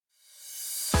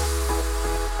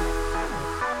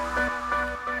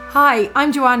Hi,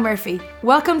 I'm Joanne Murphy.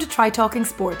 Welcome to Try Talking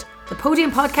Sport, the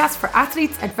podium podcast for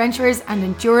athletes, adventurers and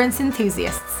endurance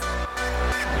enthusiasts.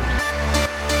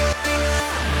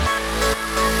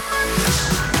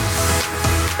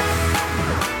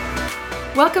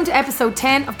 Welcome to episode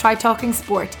 10 of Try Talking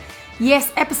Sport.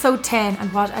 Yes, episode 10,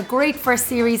 and what a great first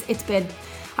series it's been.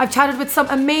 I've chatted with some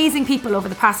amazing people over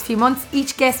the past few months,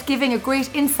 each guest giving a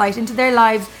great insight into their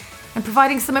lives and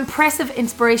providing some impressive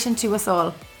inspiration to us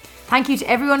all. Thank you to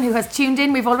everyone who has tuned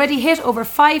in. We've already hit over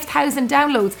 5,000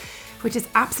 downloads, which is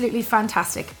absolutely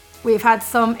fantastic. We've had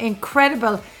some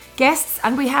incredible guests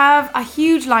and we have a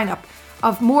huge lineup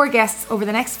of more guests over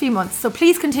the next few months. So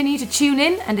please continue to tune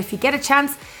in, and if you get a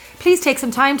chance, please take some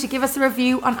time to give us a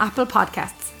review on Apple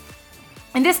Podcasts.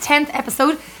 In this 10th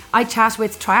episode, I chat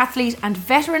with triathlete and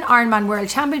veteran Ironman World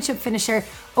Championship finisher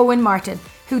Eoin Martin,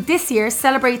 who this year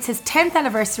celebrates his 10th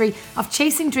anniversary of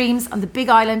chasing dreams on the Big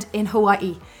Island in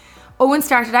Hawaii. Eoin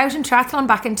started out in triathlon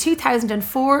back in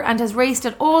 2004 and has raced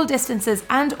at all distances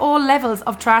and all levels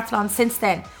of triathlon since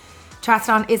then.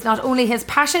 Triathlon is not only his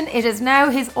passion, it is now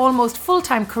his almost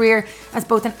full-time career as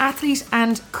both an athlete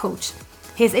and coach.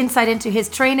 His insight into his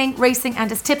training, racing and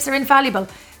his tips are invaluable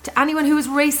to anyone who is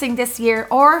racing this year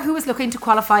or who is looking to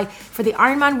qualify for the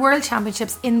Ironman World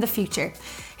Championships in the future.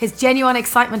 His genuine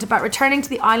excitement about returning to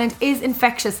the island is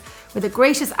infectious. With a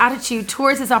gracious attitude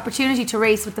towards his opportunity to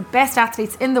race with the best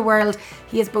athletes in the world,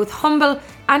 he is both humble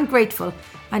and grateful,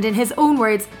 and in his own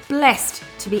words, blessed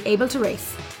to be able to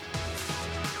race.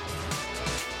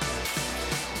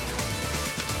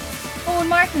 Eoin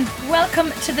Martin,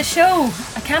 welcome to the show.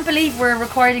 I can't believe we're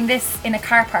recording this in a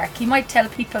car park. You might tell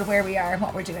people where we are and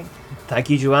what we're doing. Thank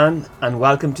you, Joanne, and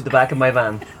welcome to the back of my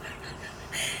van.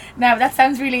 Now, that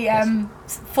sounds really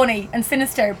funny and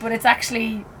sinister, but it's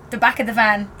actually the back of the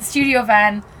van, the studio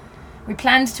van. We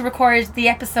planned to record the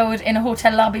episode in a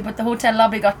hotel lobby, but the hotel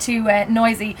lobby got too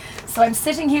noisy. So I'm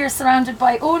sitting here surrounded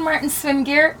by Eoin Martin's swim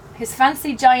gear, his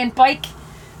fancy giant bike,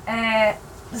 there's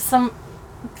some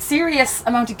serious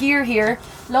amount of gear here,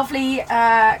 lovely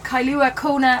Kailua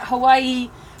Kona Hawaii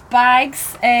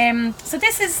bags. So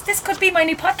this could be my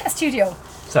new podcast studio.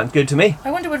 Sounds good to me.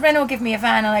 I wonder would Renault give me a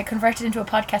van and I convert it into a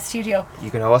podcast studio. You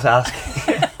can always ask.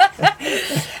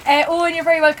 Eoin, you're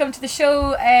very welcome to the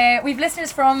show. We've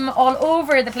listeners from all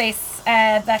over the place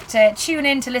that tune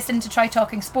in to listen to Try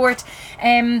Talking Sport.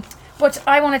 But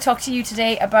I want to talk to you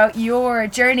today about your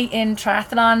journey in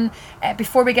triathlon.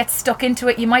 Before we get stuck into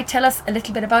it, you might tell us a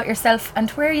little bit about yourself and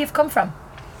where you've come from.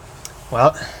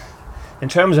 Well, in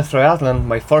terms of triathlon,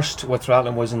 my first with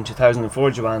triathlon was in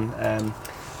 2004, Joanne.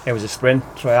 It was a sprint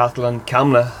triathlon,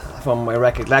 Kamla, from my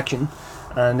recollection.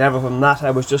 And ever from that,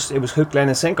 it was hook, line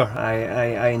and sinker.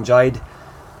 I enjoyed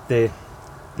the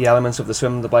elements of the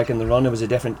swim, the bike and the run. It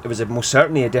was most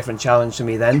certainly a different challenge to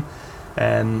me then.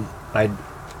 I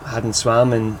hadn't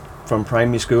swam from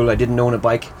primary school. I didn't own a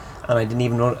bike, and I didn't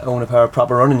even own a pair of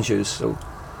proper running shoes.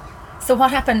 So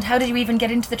what happened? How did you even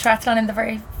get into the triathlon in the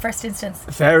very first instance?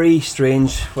 Very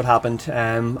strange what happened.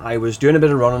 I was doing a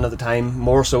bit of running at the time,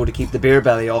 more so to keep the beer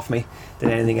belly off me than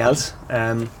anything else.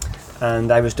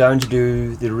 And I was down to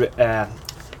do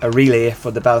a relay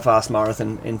for the Belfast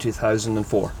Marathon in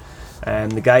 2004.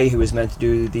 The guy who was meant to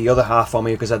do the other half for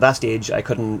me, because at that stage I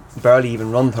couldn't barely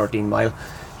even run 13 mile,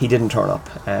 he didn't turn up.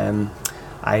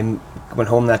 I went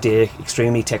home that day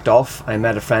extremely ticked off. I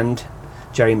met a friend,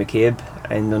 Jerry McCabe,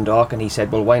 in Dundalk, and he said,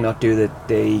 well, why not do the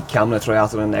Kamla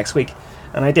Triathlon next week?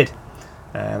 And I did.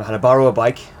 I had to borrow a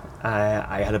bike.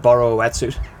 I had to borrow a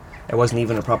wetsuit. It wasn't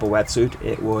even a proper wetsuit.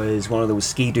 It was one of those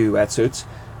Ski-Doo wetsuits,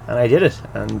 and I did it,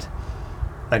 and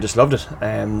I just loved it.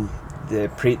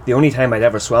 The only time I'd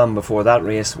ever swam before that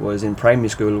race was in primary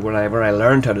school, where I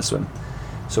learned how to swim.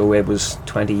 So it was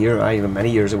 20 years, even many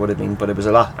years it would have been, but it was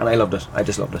a lot, and I loved it. I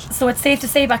just loved it. So it's safe to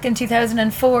say back in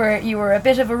 2004 you were a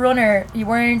bit of a runner. You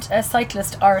weren't a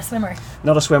cyclist or a swimmer.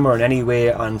 Not a swimmer in any way,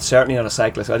 and certainly not a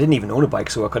cyclist. I didn't even own a bike,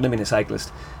 so I couldn't have been a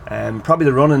cyclist. Probably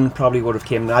the running would have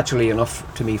came naturally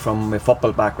enough to me from my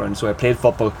football background. So I played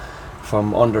football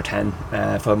from under 10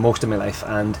 for most of my life,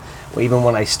 and even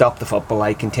when I stopped the football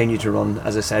I continued to run.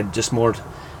 As I said,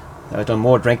 I'd done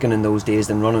more drinking in those days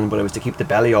than running, but it was to keep the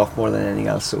belly off more than anything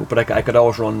else. But I could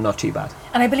always run, not too bad.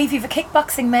 And I believe you have a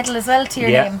kickboxing medal as well to your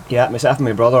name. Yeah, myself and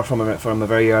my brother from a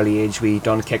very early age, we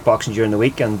done kickboxing during the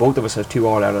week, and both of us have 2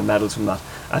 All-Ireland medals from that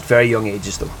at very young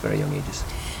ages though, very young ages.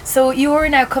 So you're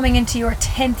now coming into your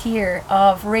 10th year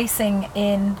of racing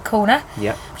in Kona.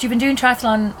 Yeah. But you've been doing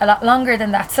triathlon a lot longer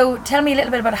than that. So tell me a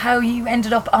little bit about how you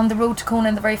ended up on the road to Kona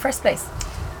in the very first place.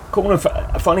 Kona,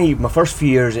 funny, my first few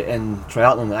years in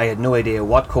triathlon, I had no idea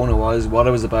what Kona was, what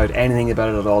it was about, anything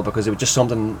about it at all, because it was just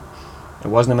something It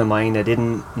wasn't in my mind. I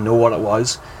didn't know what it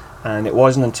was, and it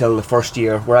wasn't until the first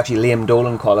year where actually Liam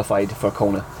Dolan qualified for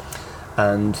Kona,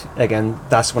 and again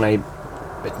that's when it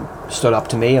stood up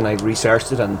to me, and I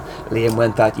researched it, and Liam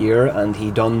went that year and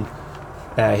he done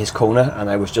his Kona, and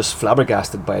I was just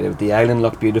flabbergasted by it. The island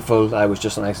looked beautiful. I was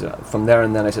just, and I said, from there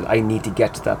and then I said, I need to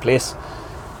get to that place.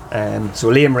 So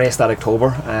Liam raced that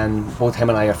October, and both him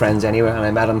and I are friends anyway, and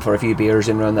I met him for a few beers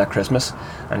in around that Christmas,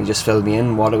 and he just filled me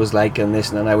in what it was like and this,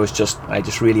 and then I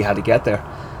just really had to get there.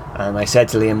 And I said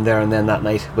to Liam there and then that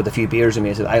night with a few beers in me,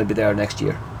 I said, I'll be there next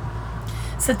year.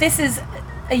 So this is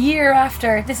a year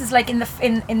after, this is like in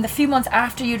the few months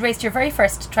after you'd raced your very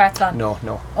first triathlon?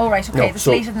 No. Oh right, okay, no, that's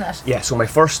so, later than that. Yeah, so my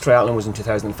first triathlon was in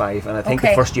 2005, and I think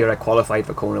Okay. the first year I qualified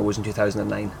for Kona was in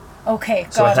 2009. Okay,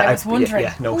 God, So I was wondering.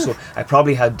 So I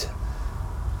probably had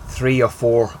 3 or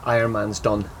 4 Ironmans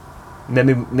done.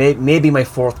 Maybe my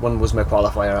 4th one was my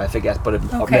qualifier, I forget, but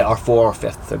Okay. or 4th or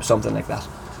 5th, or something like that.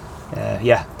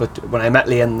 But when I met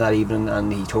Liam that evening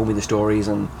and he told me the stories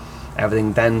and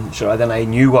everything, then I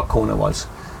knew what Kona was,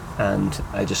 and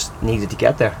I just needed to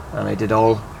get there, and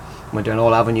went down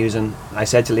all avenues, and I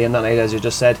said to Liam that night, as you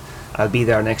just said, I'll be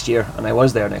there next year, and I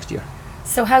was there next year.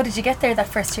 So how did you get there that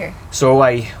first year? So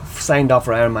I signed up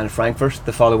for Ironman Frankfurt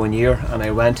the following year, and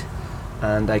I went,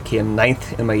 and I came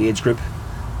 9th in my age group,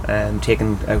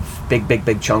 taking a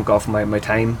big chunk off my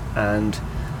time. And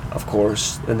of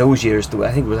course in those years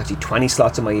I think there was actually 20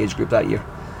 slots in my age group that year,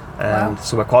 and Wow.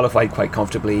 so I qualified quite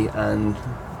comfortably, and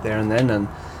there and then, and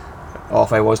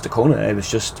off I was to Kona. I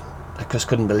just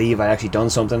couldn't believe I actually done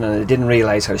something, and I didn't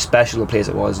realise how special a place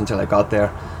it was until I got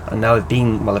there. And now I've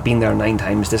been there 9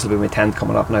 times. This will be my 10th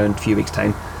coming up now in a few weeks'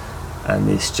 time, and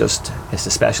it's a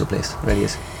special place. It really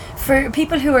is. For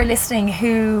people who are listening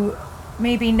who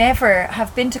maybe never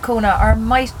have been to Kona or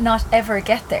might not ever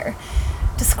get there,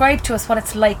 describe to us what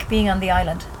it's like being on the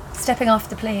island, stepping off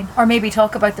the plane, or maybe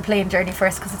talk about the plane journey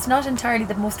first, because it's not entirely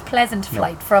the most pleasant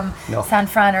flight from San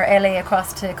Fran or LA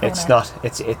across to Kona. It's not.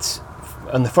 It's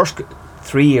on the first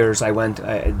 3 years I went,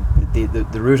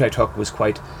 the route I took was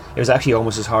it was actually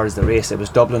almost as hard as the race. It was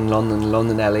Dublin,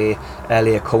 London,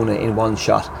 LA, Kona in one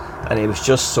shot, and it was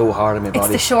just so hard on my body.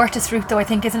 It's the shortest route though, I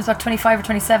think, isn't it? About 25 or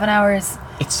 27 hours.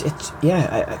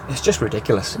 It's just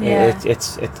ridiculous. Yeah.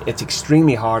 It's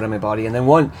extremely hard on my body. And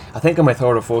then I think on my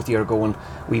 3rd or 4th year going,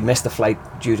 we missed the flight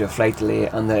due to a flight delay,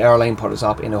 and the airline put us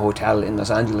up in a hotel in Los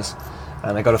Angeles,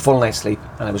 and I got a full night's sleep,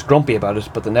 and I was grumpy about it,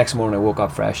 but the next morning I woke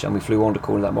up fresh, and we flew on to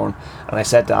Kona that morning, and I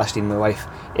said to Ashley, my wife,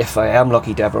 if I am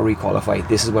lucky to ever requalify,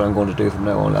 this is what I'm going to do from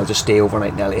now on. I'll just stay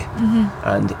overnight in LA.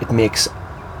 And it makes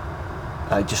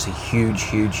just a huge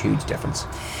difference.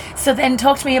 So then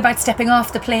talk to me about stepping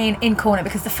off the plane in Kona,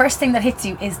 because the first thing that hits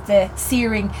you is the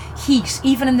searing heat.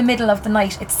 Even in the middle of the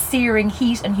night, it's searing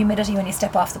heat and humidity when you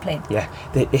step off the plane. Yeah,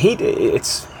 the heat,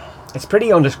 it's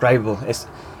pretty undescribable.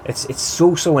 It's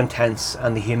so intense,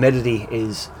 and the humidity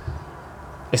is,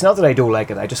 it's not that I don't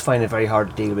like it, I just find it very hard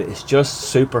to deal with. It's just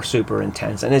super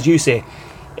intense, and as you say,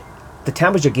 the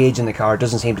temperature gauge in the car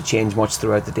doesn't seem to change much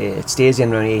throughout the day. It stays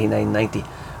in around 89, 90,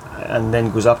 and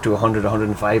then goes up to 100,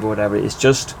 105 or whatever.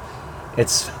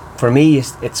 For me,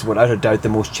 it's without a doubt the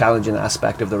most challenging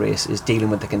aspect of the race is dealing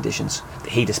with the conditions, the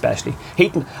heat especially.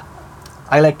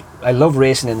 I love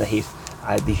racing in the heat.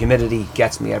 The humidity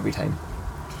gets me every time.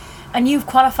 And you've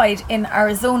qualified in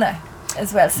Arizona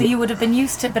as well, so you would have been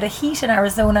used to a bit of heat in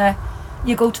Arizona.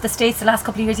 You go to the States, the last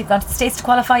couple of years you've gone to the States to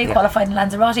qualify, you qualified in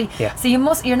Lanzarote. Yeah. So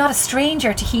you're not a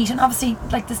stranger to heat, and obviously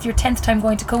like this is your 10th time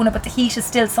going to Kona, but the heat is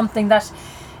still something that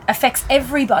affects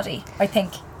everybody, I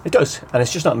think. It does, and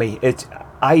it's just not me.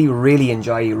 I really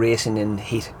enjoy racing in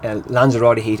heat.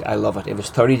 Lanzarote heat, I love it. If it's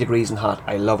 30 degrees and hot,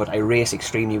 I love it. I race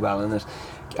extremely well in it.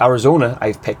 Arizona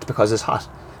I've picked because it's hot,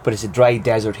 but it's a dry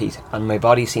desert heat, and my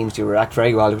body seems to react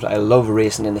very well to it. I love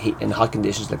racing in the heat, in hot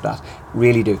conditions like that.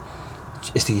 Really do.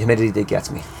 It's the humidity that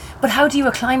gets me. But how do you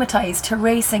acclimatise to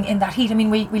racing in that heat? I mean,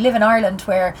 we live in Ireland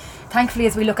where, thankfully,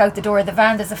 as we look out the door of the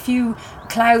van, there's a few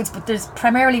clouds, but there's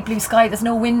primarily blue sky. There's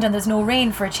no wind and there's no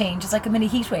rain for a change. It's like a mini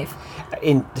heat wave.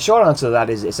 The short answer to that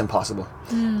is it's impossible.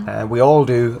 We all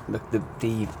do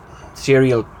the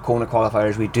serial Kona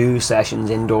qualifiers. We do sessions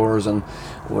indoors and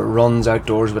runs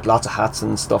outdoors with lots of hats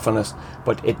and stuff on it,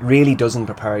 but it really doesn't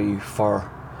prepare you for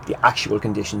the actual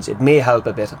conditions. It may help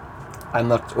a bit. I'm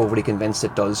not overly convinced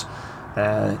it does.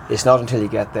 It's not until you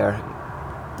get there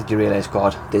that you realise,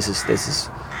 God,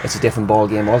 it's a different ball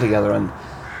game altogether. And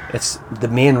it's the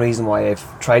main reason why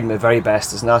I've tried my very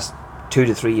best is not 2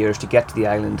 to 3 years to get to the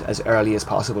island as early as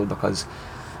possible, because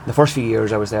the first few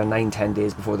years I was there 9-10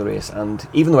 days before the race, and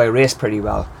even though I raced pretty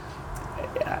well,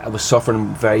 I was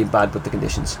suffering very bad with the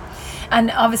conditions.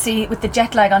 And obviously with the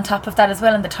jet lag on top of that as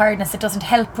well, and the tiredness, it doesn't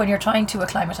help when you're trying to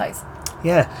acclimatise.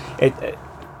 Yeah,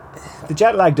 the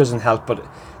jet lag doesn't help, but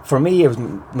for me, it was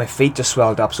my feet just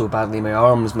swelled up so badly, my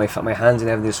arms, my hands and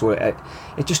everything. So it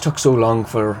just took so long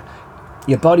for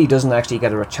your body doesn't actually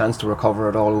get a chance to recover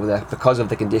at all over that because of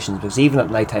the conditions. Because even at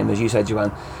night time, as you said,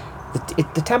 Joanne,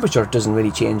 the temperature doesn't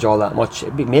really change all that much.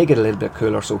 It may get a little bit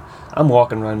cooler, so I'm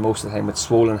walking around most of the time with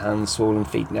swollen hands, swollen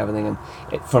feet and everything, and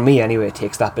for me anyway, it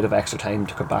takes that bit of extra time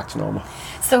to come back to normal.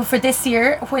 So for this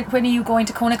year, when are you going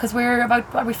to Kona? Because we're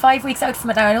 5 weeks out from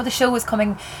it now. I know the show is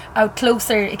coming out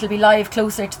closer, it'll be live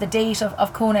closer to the date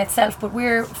of Kona itself, but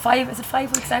we're 5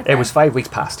 weeks out now? It was 5 weeks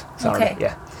past, sorry. Okay.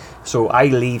 Yeah. So I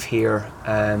leave here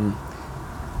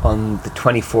on the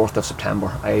 24th of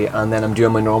September, and then I'm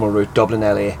doing my normal route, Dublin,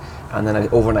 LA, and then I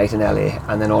overnight in LA,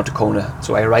 and then on to Kona.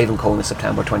 So I arrive in Kona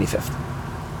September 25th.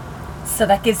 So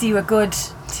that gives you a good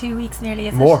 2 weeks nearly,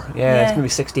 is More, it? yeah, it's maybe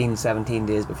 16, 17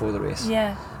 days before the race.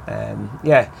 Yeah.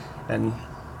 And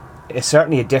it's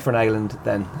certainly a different island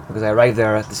then, because I arrived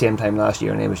there at the same time last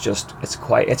year, and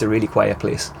it's a really quiet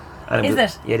place. And Is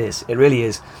it? It is, it really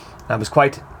is. I was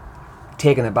quite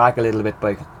taken aback a little bit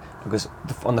because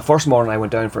on the first morning I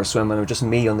went down for a swim and it was just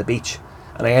me on the beach,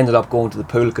 and I ended up going to the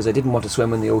pool because I didn't want to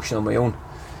swim in the ocean on my own.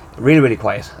 Really, really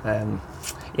quiet.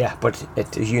 But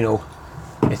as you know,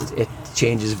 it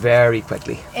changes very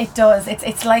quickly. It does.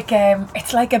 It's like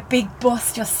a big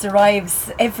bus just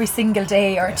arrives every single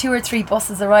day, or 2 or 3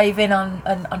 buses arrive in on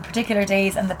particular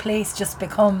days, and the place just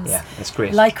becomes it's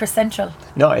great. Lycra Central.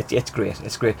 No, it's great.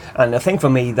 It's great, and I think for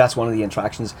me that's one of the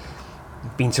attractions.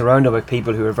 Being surrounded by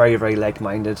people who are very, very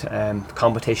like-minded.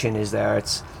 Competition is there.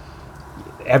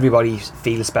 Everybody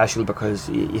feels special because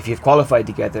if you've qualified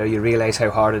to get there, you realise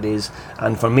how hard it is.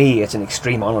 And for me, it's an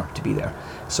extreme honour to be there.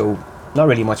 So not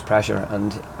really much pressure,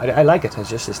 and I like it.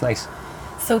 It's nice.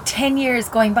 So 10 years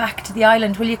going back to the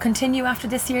island. Will you continue after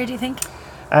this year, do you think?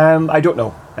 I don't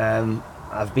know.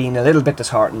 I've been a little bit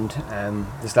disheartened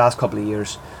this last couple of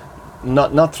years.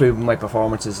 Not through my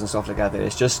performances and stuff like that.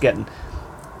 It's just getting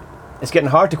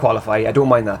hard to qualify. I don't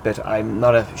mind that bit. I'm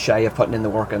not shy of putting in the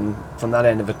work and from that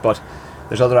end of it, but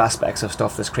there's other aspects of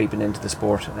stuff that's creeping into the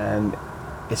sport.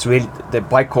 It's really, the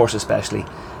bike course especially,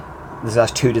 this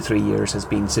last 2 to 3 years has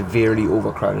been severely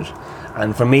overcrowded.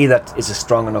 And for me, that is a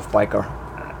strong enough biker.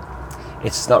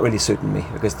 It's not really suiting me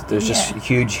because there's just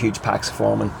huge packs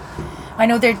forming. I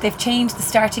know they've changed the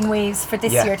starting waves for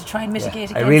this year to try and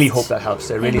mitigate against. I really hope that helps.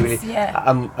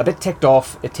 I'm a bit ticked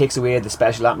off. It takes away the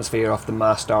special atmosphere of the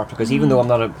mass start because even though I'm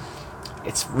not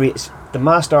the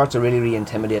mass starts are really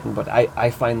intimidating, but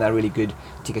I find that really good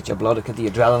to get your blood, to get the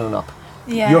adrenaline up.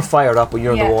 Yeah. You're fired up when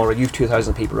you're in the water. You've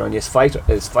 2,000 people around you. It's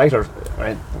fighter,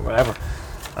 right, whatever,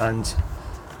 and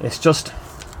it's just.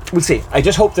 We'll see. I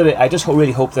just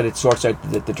really hope that it sorts out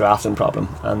the drafting problem,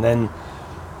 and then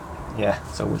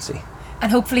so we'll see.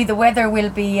 And hopefully the weather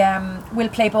will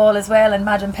play ball as well, and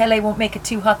Madame Pele won't make it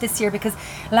too hot this year, because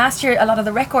last year a lot of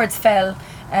the records fell.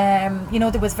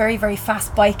 There was very, very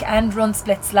fast bike and run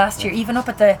splits last year, even up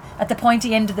at the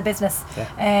pointy end of the business.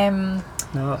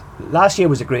 No, last year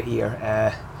was a great year.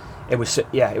 It was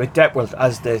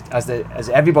as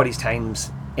everybody's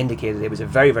times indicated, it was a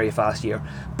very, very fast year.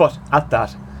 But at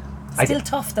that, still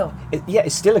tough though.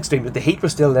 It's still extreme. The heat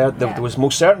was still there. There was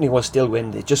most certainly was still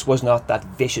wind. It just was not that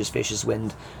vicious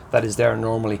wind that is there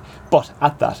normally. But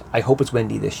at that, I hope it's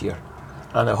windy this year,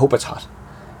 and I hope it's hot,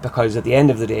 because at the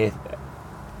end of the day,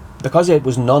 because it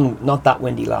was not that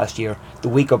windy last year, the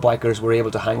weaker bikers were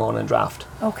able to hang on and draft.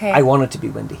 Okay. I want it to be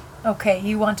windy. Okay,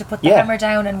 you want to put the hammer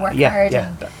down and work hard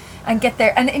and get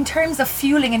there. And in terms of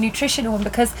fueling and nutrition, Owen,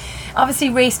 because obviously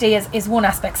race day is one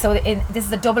aspect, so this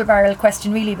is a double barrel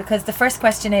question really, because the first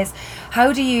question is,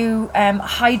 how do you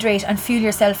hydrate and fuel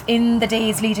yourself in the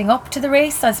days leading up to the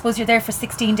race? I suppose you're there for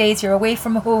 16 days, you're away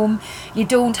from home, you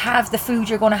don't have the food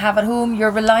you're going to have at home,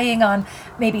 you're relying on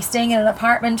maybe staying in an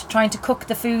apartment, trying to cook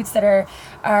the foods that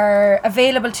are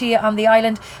available to you on the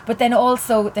island, but then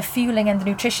also the fueling and the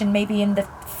nutrition maybe in the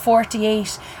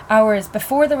 48 hours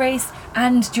before the race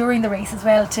and during the race as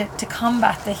well, to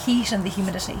combat the heat and the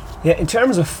humidity. Yeah, in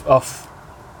terms of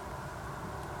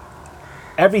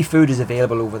every food is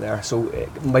available over there, so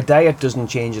my diet doesn't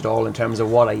change at all in terms of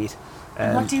what I eat.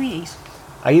 What do you eat?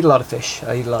 I eat a lot of fish,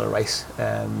 I eat a lot of rice,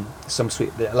 a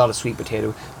lot of sweet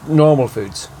potato, normal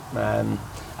foods.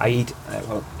 I eat,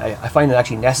 I find it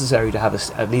actually necessary to have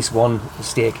at least one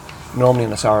steak, normally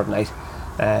on a Saturday night,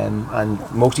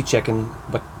 and mostly chicken,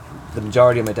 but the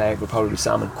majority of my diet would probably be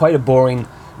salmon. Quite a boring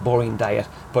diet,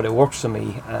 but it works for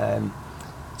me.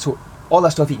 So all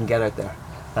that stuff you can get out there.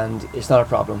 and it's not a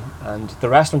problem. And the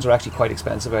restaurants are actually quite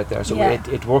expensive out there, so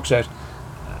it works out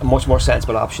a much more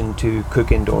sensible option to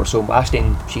cook indoors. So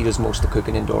Aisling, she does most of the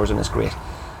cooking indoors, and it's great.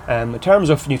 In terms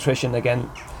of nutrition, again,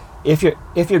 if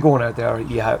you're going out there,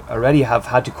 you already have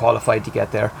had to qualify to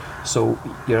get there, so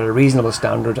you're at a reasonable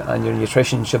standard, and your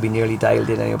nutrition should be nearly dialed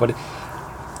in anyway. But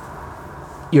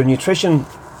your nutrition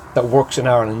that works in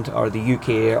Ireland or the UK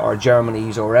or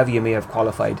Germany's or wherever you may have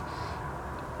qualified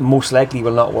most likely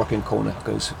will not work in Kona,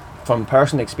 because from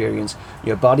personal experience,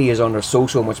 your body is under so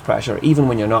much pressure even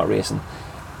when you're not racing.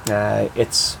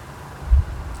 It's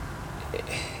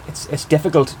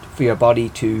difficult for your body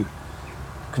to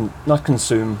not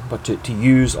consume, but to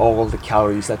use all the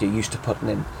calories that you're used to putting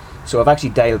in. So I've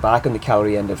actually dialed back on the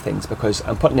calorie end of things, because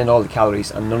I'm putting in all the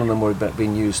calories and none of them were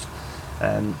being used.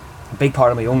 A big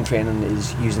part of my own training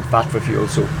is using fat for fuel,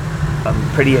 so I'm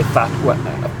a pretty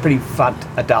fat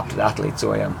adapted athlete,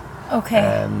 so I am.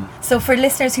 Okay. So for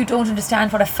listeners who don't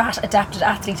understand what a fat adapted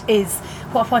athlete is,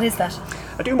 what is that?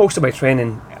 I do most of my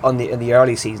training in the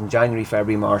early season, January,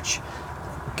 February, March.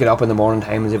 Get up in the morning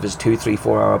time as if it's 2, 3,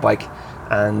 4 hour bike,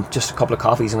 and just a couple of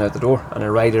coffees and out the door, and I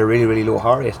ride at a really, really low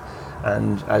heart rate.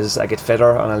 And as I get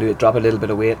fitter and I drop a little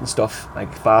bit of weight and stuff,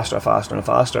 like faster and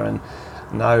faster. And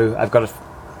now I've got a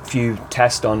few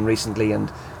tests done recently,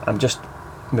 and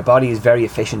my body is very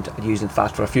efficient at using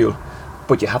fat for fuel,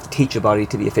 but you have to teach your body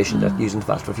to be efficient at using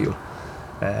fat for fuel,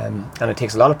 and it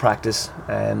takes a lot of practice,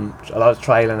 a lot of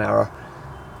trial and error,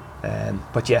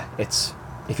 but yeah, it's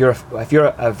if you're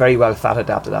a very well fat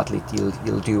adapted athlete,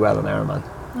 you'll do well in Ironman.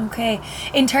 Okay.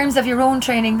 In terms of your own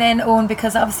training then, Owen,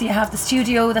 because obviously you have the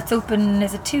studio that's open,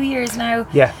 is it 2 years now?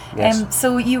 Yeah, yes.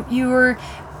 So you were,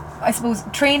 I suppose,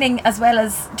 training as well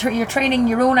as you're training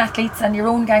your own athletes and your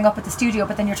own gang up at the studio,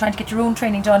 but then you're trying to get your own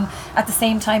training done at the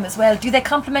same time as well. Do they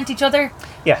complement each other?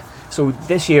 Yeah. So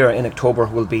this year in October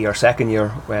will be our second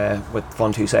year with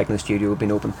Fun 2 Cycling Studio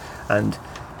being open, and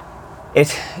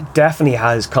it definitely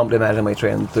has complemented my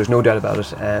training. There's no doubt about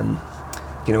it.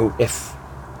 If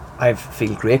I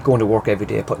feel great going to work every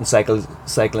day, putting cycling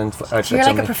out. So you're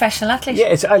like a professional athlete.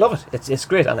 Yeah, I love it. It's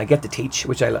great, and I get to teach,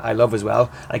 which I love as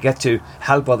well. I get to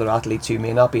help other athletes who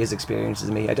may not be as experienced as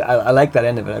me. I like that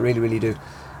end of it. I really, really do.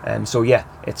 So yeah,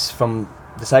 it's from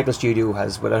the Cycle Studio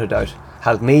has without a doubt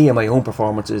helped me in my own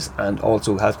performances, and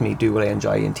also helped me do what I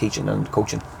enjoy in teaching and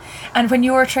coaching. And when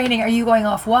you're training, are you going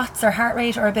off watts or heart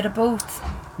rate or a bit of both?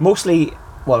 Mostly,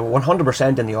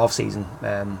 100% in the off season.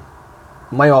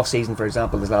 My off season, for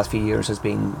example, this last few years has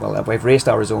been, I've raced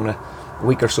Arizona, a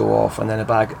week or so off, and then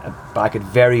back at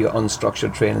very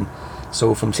unstructured training.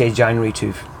 So from say January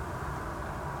to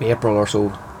April or so,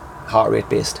 heart rate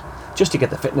based, just to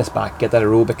get the fitness back, get that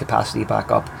aerobic capacity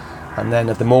back up. And then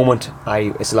at the moment,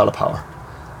 it's a lot of power.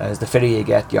 As the fitter you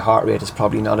get, your heart rate is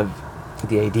probably not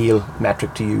the ideal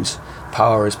metric to use.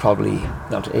 Power is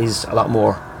a lot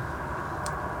more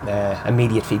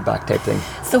immediate feedback type thing.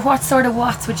 So what sort of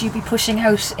watts would you be pushing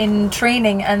out in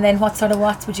training, and then what sort of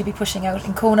watts would you be pushing out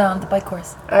in Kona on the bike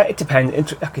course? It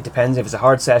depends. It depends. If it's a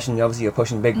hard session, obviously you're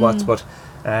pushing big watts, but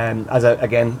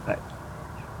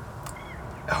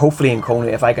hopefully in Kona,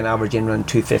 if I can average in around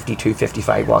 250,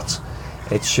 255 watts,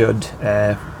 it should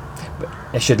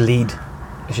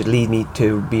lead me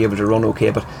to be able to run okay.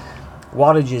 But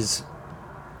wattage is,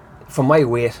 for my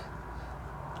weight,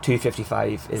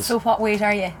 255 is. So what weight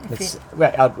are you?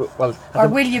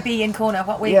 Will you be in Kona?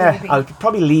 What weight will you be? I'll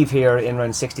probably leave here in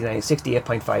around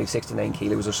 68.5, 69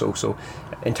 kilos or so. So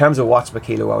in terms of watts per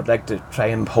kilo, I would like to try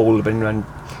and hold around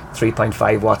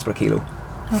 3.5 watts per kilo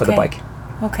for the bike.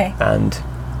 Okay. And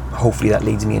hopefully that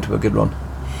leads me into a good run.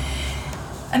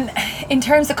 And in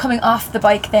terms of coming off the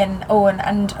bike then, Owen,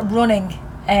 and running,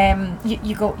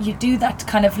 you do that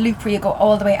kind of loop where you go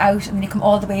all the way out and then you come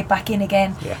all the way back in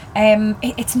again. Yeah.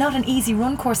 It's not an easy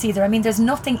run course either. I mean, there's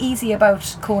nothing easy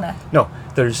about Kona. No,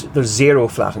 there's zero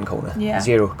flat in Kona. Yeah.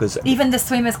 Zero, because even the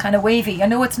swim is kind of wavy. I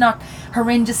know it's not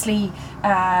horrendously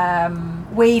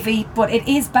wavy, but it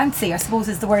is bouncy, I suppose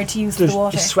is the word to use for the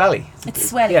water. It's swelly.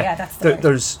 It's swelly, yeah, that's the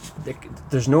word.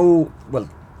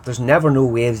 There's never no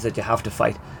waves that you have to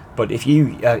fight. But if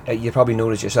you probably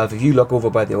notice yourself, if you look over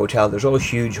by the hotel, there's all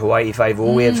huge Hawaii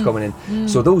 5-0 waves coming in.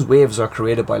 So those waves are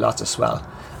created by lots of swell.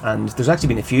 And there's actually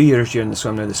been a few years during the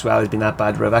swim now the swell has been that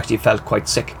bad where I've actually felt quite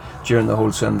sick during the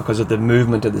whole swim because of the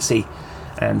movement of the sea.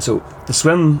 So the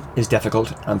swim is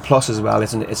difficult, and plus as well,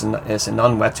 it's a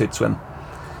non-wetsuit swim.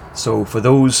 So for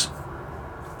those,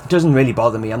 it doesn't really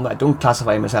bother me. I don't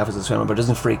classify myself as a swimmer, but it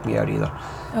doesn't freak me out either.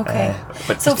 Okay.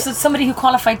 So somebody who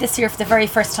qualified this year for the very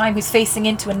first time, who's facing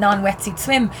into a non-wetsuit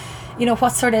swim,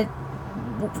 what sort of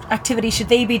activity should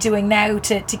they be doing now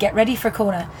to get ready for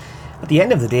Kona? at the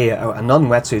end of the day, a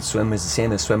non-wetsuit swim is the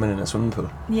same as swimming in a swimming pool.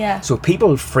 Yeah. So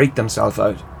people freak themselves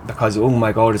out because, oh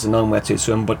my God, it's a non-wetsuit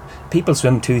swim. But people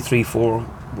swim 2, 3, 4,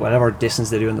 whatever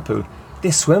distance they do in the pool.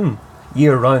 They swim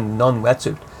year-round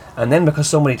non-wetsuit. And then because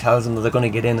somebody tells them that they're going to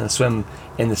get in and swim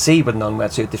in the sea with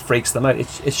non-wetsuit, it freaks them out.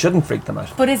 It shouldn't freak them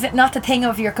out. But is it not the thing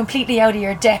of you're completely out of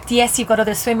your depth? Yes, you've got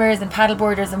other swimmers and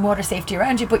paddleboarders and water safety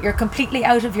around you, but you're completely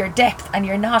out of your depth and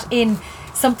you're not in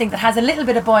something that has a little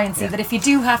bit of buoyancy, that if you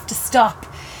do have to stop,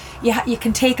 you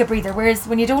can take a breather. Whereas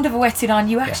when you don't have a wetsuit on,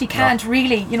 you actually can't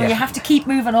really. You have to keep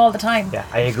moving all the time. Yeah,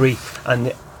 I agree.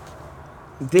 And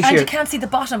this and year, you can't see the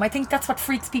bottom. I think that's what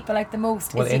freaks people out the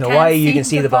most. Well, in Hawaii you can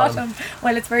see the bottom.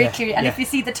 Well, it's very clear. And if you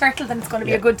see the turtle, then it's going to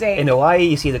be a good day. In Hawaii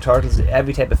you see the turtles,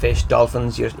 every type of fish,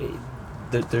 dolphins.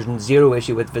 There's zero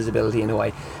issue with visibility in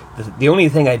Hawaii. The only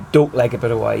thing I don't like about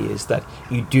Hawaii is that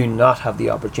you do not have the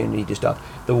opportunity to stop.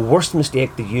 The worst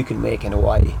mistake that you can make in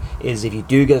Hawaii is if you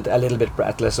do get a little bit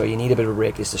breathless or you need a bit of a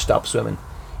break, is to stop swimming.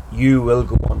 You will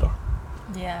go under.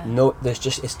 Yeah. No, it's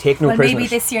take no prisoners. Well, maybe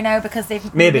this year now, because they've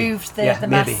removed the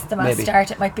mass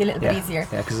start, it might be a little bit easier.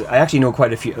 Yeah, because I actually know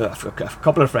quite a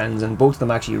couple of friends, and both of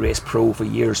them actually raced pro for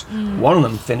years. One of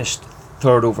them finished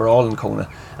 3rd overall in Kona,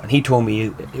 and he told me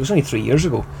it was only 3 years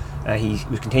ago.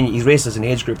 He's raced as an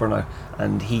age grouper now,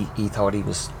 and he thought he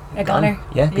was a goner.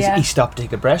 Yeah, because he stopped to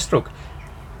take a breaststroke.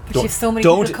 But you have so many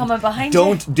people coming behind you.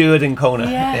 Don't do it in Kona.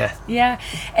 Yeah.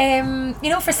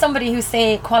 For somebody who,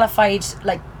 say, qualified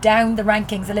like down the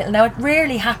rankings a little, now it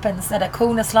rarely happens that a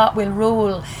Kona slot will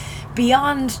roll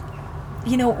beyond,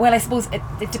 well, I suppose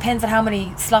it depends on how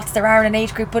many slots there are in an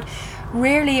age group, but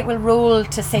rarely it will roll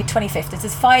to, say, 25th.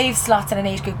 There's 5 slots in an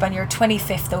age group and you're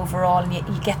 25th overall and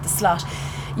you get the slot.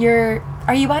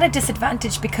 Are you at a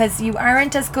disadvantage because you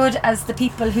aren't as good as the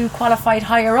people who qualified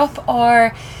higher up,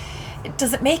 or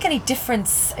does it make any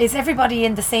difference? Is everybody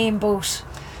in the same boat?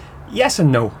 Yes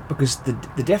and no, because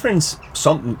the difference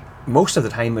most of the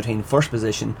time between first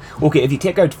position, okay, if you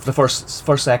take out the first,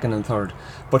 second and third,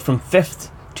 but from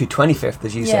 5th to 25th,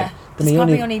 as you said, there's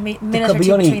probably only a minute or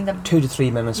two between them. 2 to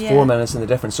 3 minutes, 4 minutes in the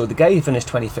difference. So the guy who finished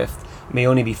 25th may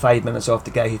only be 5 minutes off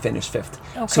the guy who finished 5th.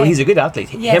 Okay. So he's a good athlete.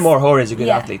 Him or her is a good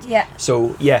athlete. Yeah.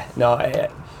 So I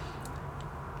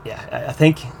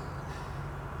think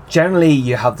generally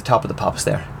you have the top of the pops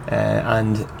there,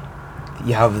 and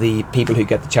you have the people who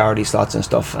get the charity slots and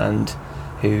stuff, and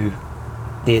who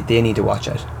they need to watch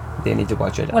out. They need to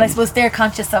watch it. Well, I suppose they're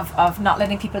conscious of not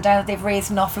letting people down that they've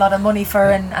raised an awful lot of money for,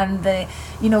 and they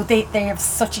have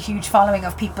such a huge following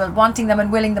of people wanting them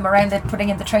and willing them around it, putting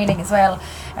in the training as well.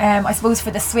 I suppose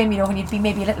for the swim, when you'd be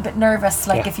maybe a little bit nervous,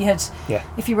 like if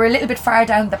you were a little bit far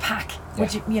down the pack,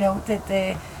 would you, being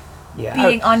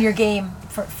on your game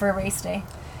for a race day.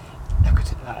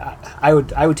 I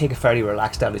would take a fairly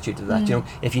relaxed attitude to that.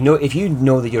 If you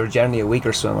know that you're generally a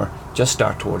weaker swimmer, just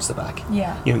start towards the back.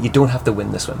 You don't have to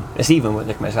win the swim. It's even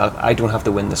with myself. I don't have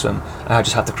to win the swim. I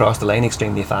just have to cross the line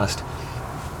extremely fast.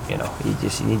 You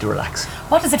need to relax.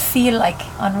 What does it feel like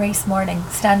on race morning,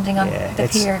 standing on the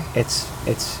pier? It's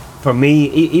for me,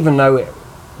 even now,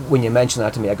 when you mention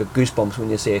that to me, I got goosebumps when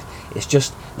you say it. It's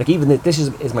just like, even this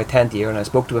is my 10th year, and I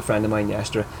spoke to a friend of mine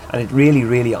yesterday, and it really,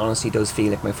 really honestly does feel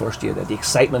like my first year. That the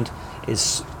excitement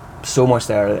is so much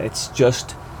there. It's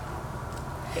just,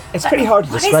 it's pretty hard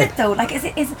to describe. What is it though? Like,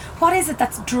 what is it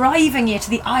that's driving you to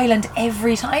the island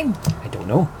every time? I don't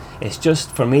know. It's just,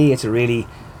 for me,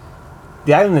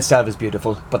 the island itself is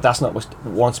beautiful, but that's not what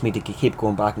wants me to keep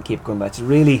going back and keep going back. It's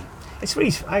really,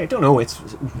 I don't know. It's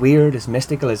weird. It's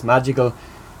mystical. It's magical.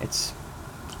 It's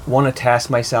want to test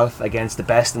myself against the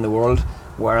best in the world.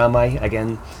 Where am I?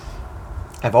 Again,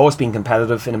 I've always been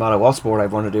competitive in no matter what sport I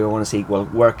want to do. I want to see, well,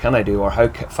 where can I do, or how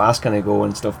fast can I go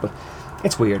and stuff. But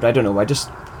it's weird. I don't know.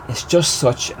 It's just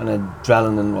such an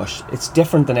adrenaline rush. It's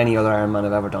different than any other Ironman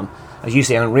I've ever done. As you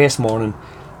say, on race morning,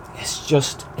 it's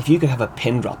just, if you could have a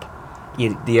pin drop,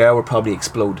 the air would probably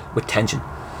explode with tension.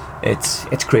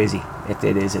 It's crazy. It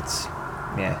is. It's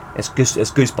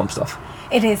goosebump stuff.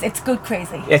 It is. It's good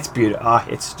crazy. It's beautiful.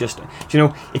 It's just,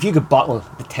 if you could bottle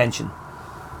the tension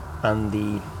and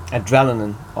the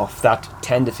adrenaline of that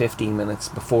 10 to 15 minutes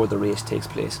before the race takes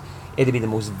place, it'd be the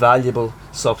most valuable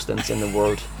substance in the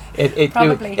world.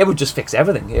 It would just fix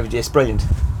everything. It's brilliant.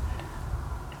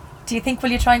 Do you think,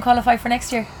 will you try and qualify for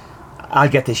next year? I'll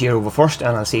get this year over first,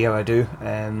 and I'll see how I do.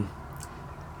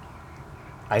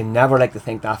 I never like to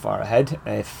think that far ahead.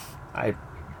 If I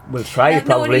will try,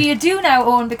 probably. No, you do now,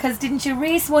 Owen, because didn't you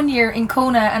race one year in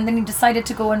Kona and then you decided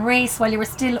to go and race while you were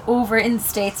still over in the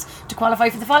States to qualify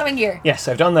for the following year? Yes,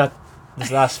 I've done that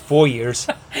this last 4 years.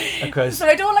 Because so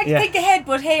I don't like to think ahead,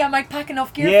 but hey, I might pack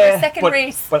enough gear for a second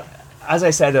race. But as I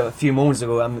said a few moments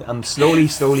ago, I'm slowly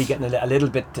getting a little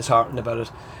bit disheartened about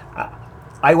it.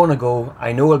 I want to go.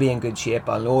 I know I'll be in good shape.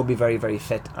 I know I'll be very, very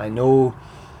fit. I know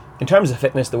in terms of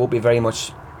fitness there won't be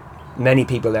many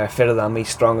people there fitter than me,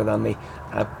 stronger than me,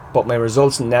 but my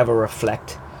results never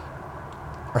reflect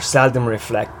or seldom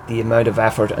reflect the amount of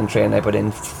effort and training I put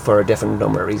in for a different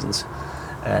number of reasons.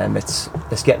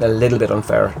 It's getting a little bit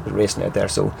unfair racing out there,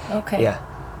 so okay. Yeah.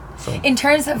 So. In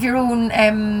terms of your own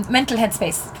mental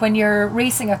headspace, when you're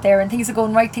racing out there and things are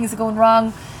going right, things are going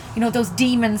wrong, you know, those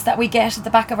demons that we get at the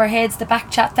back of our heads, the back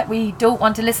chat that we don't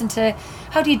want to listen to,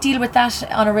 how do you deal with that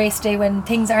on a race day when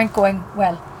things aren't going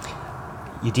well?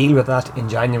 You deal with that in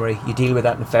January, you deal with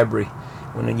that in February,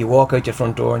 when you walk out your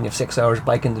front door and you have 6 hours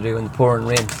biking to do in the pouring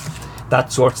rain.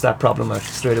 That sorts that problem out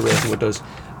straight away, so it does.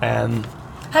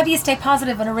 How do you stay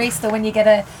positive on a race though when you get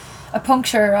a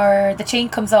puncture or the chain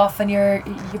comes off and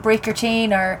you break your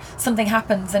chain or something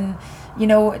happens, and you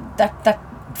know that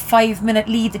 5-minute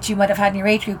lead that you might have had in your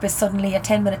age group is suddenly a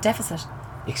 10-minute deficit?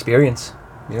 Experience,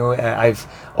 you know. I've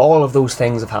all of those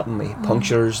things have happened to me.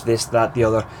 Punctures, this, that, the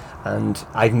other, and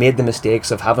I've made the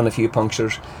mistakes of having a few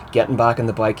punctures, getting back on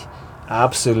the bike,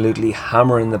 absolutely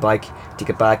hammering the bike to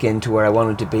get back into where I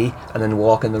wanted to be, and then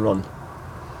walking the run.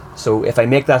 So if I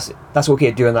make that's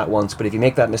okay doing that once, but if you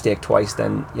make that mistake twice,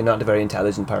 then you're not a very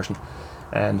intelligent person.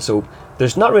 So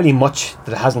there's not really much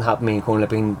that hasn't happened to me in Kona.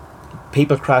 Been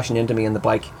people crashing into me on the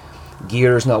bike,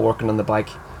 gears not working on the bike.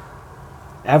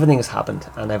 Everything has happened,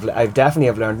 and I've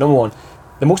definitely learned. Number one,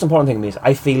 the most important thing to me is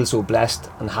I feel so blessed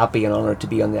and happy and honoured to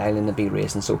be on the island and be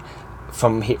racing. So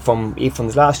from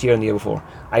this last year and the year before,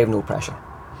 I have no pressure.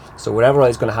 So whatever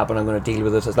is going to happen, I'm going to deal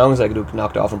with it. As long as I can get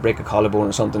knocked off and break a collarbone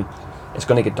or something, it's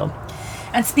going to get done.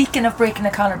 And speaking of breaking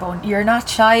a collarbone, you're not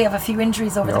shy of a few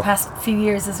injuries over the past few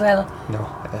years as well.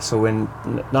 No. So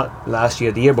not last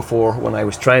year, the year before, when I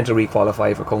was trying to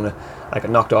re-qualify for Kona, I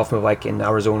got knocked off my bike in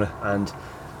Arizona and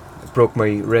broke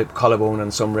my collarbone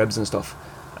and some ribs and stuff.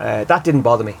 That didn't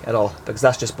bother me at all, because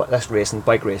that's racing,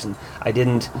 bike racing. I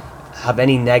didn't have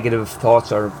any negative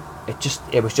thoughts, or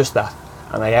it was just that,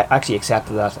 and I actually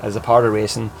accepted that as a part of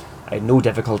racing. I had no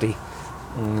difficulty.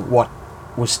 What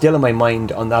was still in my mind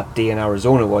on that day in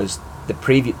Arizona was the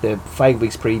 5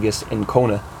 weeks previous in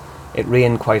Kona. It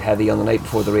rained quite heavy on the night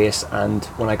before the race, and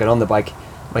when I got on the bike,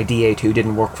 my DA2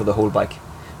 didn't work for the whole bike,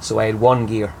 so I had one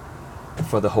gear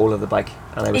for the whole of the bike,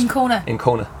 and I was in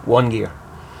Kona, one gear.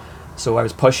 So I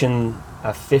was pushing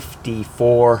a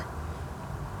 54,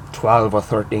 12 or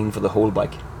 13 for the whole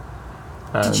bike.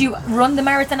 Did you run the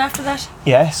marathon after that?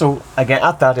 Yeah, so again,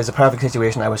 at that is a perfect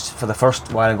situation. I was, for the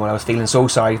first while ago, I was feeling so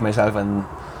sorry for myself and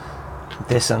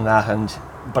this and that,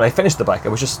 but I finished the bike.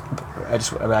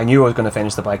 I knew I was going to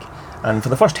finish the bike, and for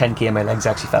the first 10k my legs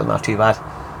actually felt not too bad,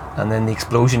 and then the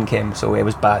explosion came, so it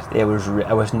was bad. I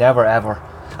was never ever.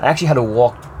 I actually had to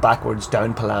walk backwards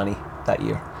down Palani that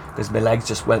year because my legs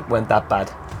just went that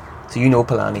bad. So you know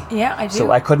Palani. Yeah, I do.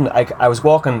 So I was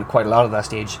walking quite a lot of that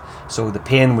stage, so the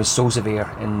pain was so severe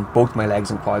in both my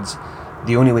legs and quads.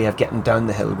 The only way of getting down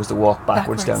the hill was to walk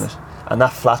backwards down it. And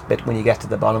that flat bit, when you get to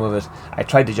the bottom of it, I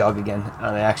tried to jog again,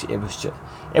 and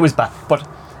it was bad. But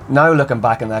now looking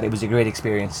back on that, it was a great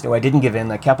experience. I didn't give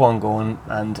in, I kept on going,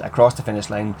 and I crossed the finish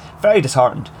line, very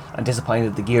disheartened and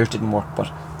disappointed the gears didn't work, but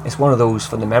it's one of those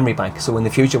from the memory bank. So in the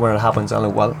future when it happens, I'll know,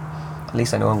 well, at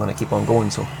least I know I'm going to keep on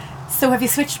going. So have you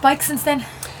switched bikes since then?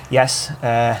 Yes.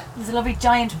 There's a lovely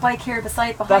giant bike here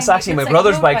behind. That's actually my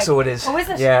brother's bike, so it is. Oh, is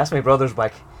it? Yeah, that's my brother's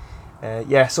bike.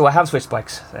 So I have switched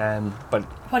bikes. But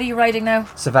what are you riding now?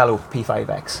 Cervelo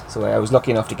P5X. So I was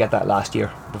lucky enough to get that last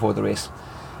year before the race,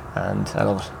 and I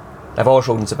love it. I've always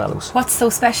rode in Cervelos. What's so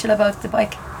special about the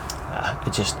bike?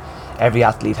 It just, every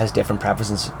athlete has different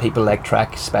preferences. People like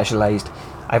track, specialised.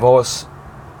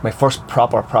 My first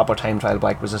proper time trial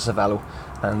bike was a Cervelo,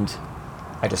 and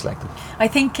I just like them. I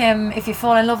think if you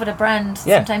fall in love with a brand,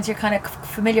 sometimes you're kind of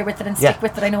familiar with it and stick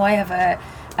with it. I know I have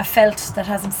a felt that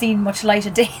hasn't seen much light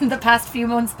of day in the past few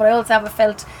months, but I also have a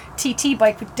felt TT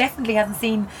bike which definitely hasn't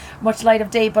seen much light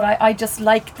of day, but I just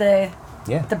like the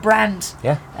brand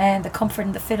and the comfort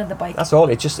and the fit of the bike. That's all.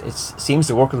 It seems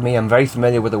to work with me. I'm very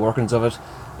familiar with the workings of it,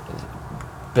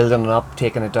 building it up,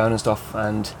 taking it down and stuff,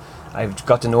 and I've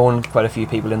got to know quite a few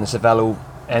people in the Cervelo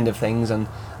end of things, and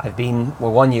I've been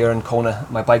 1 year in Kona.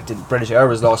 My bike British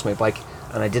Airways lost my bike,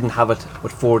 and I didn't have it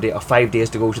with 5 days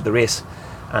to go to the race,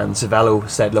 and Cervelo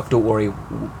said, look, don't worry,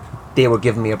 they were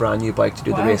giving me a brand new bike to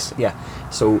do the race.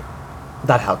 So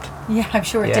that helped. I'm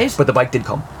sure it did. But the bike did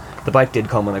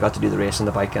come and I got to do the race on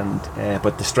the bike, and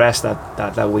but the stress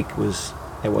that week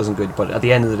it wasn't good, but at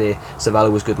the end of the day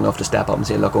Cervelo was good enough to step up and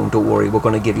say, look, don't worry, we're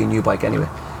going to give you a new bike anyway.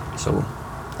 So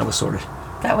I was sorted.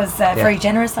 That was very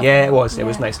generous of Yeah, them. it was. It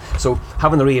was nice. So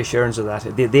having the reassurance of that,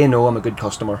 they know I'm a good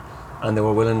customer, and they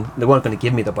weren't going to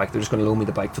give me the bike. They're just going to loan me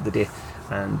the bike for the day,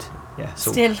 and yeah.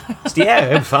 So Still. yeah,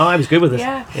 it was fine. I was good with it.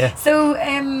 Yeah. So,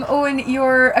 Owen,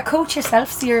 you're a coach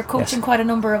yourself, so you're coaching quite a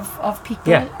number of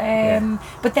people.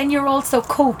 But then you're also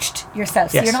coached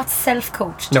yourself, so Yes. you're not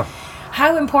self-coached. No.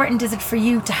 How important is it for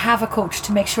you to have a coach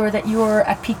to make sure that you're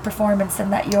at peak performance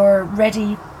and that you're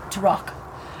ready to rock?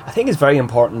 I think it's very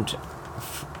important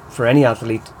for any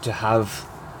athlete to have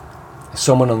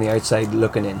someone on the outside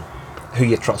looking in who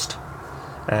you trust.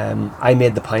 I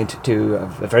made the point to a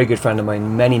very good friend of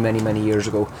mine many years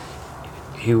ago,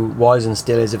 who was and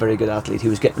still is a very good athlete, who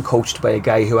was getting coached by a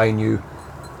guy who I knew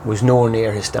was nowhere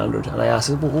near his standard. And I asked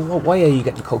him, well, why are you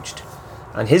getting coached?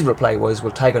 And his reply was,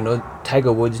 well,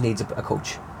 Tiger Woods needs a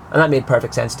coach. And that made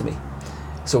perfect sense to me.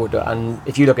 So, and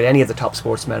if you look at any of the top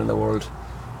sportsmen in the world,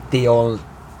 they all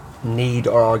need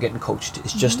or are getting coached.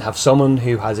 It's just to have someone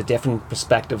who has a different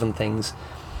perspective on things.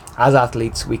 As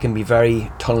athletes, we can be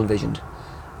very tunnel visioned,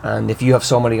 and if you have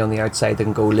somebody on the outside that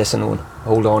can go, listen, Owen,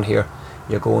 hold on here,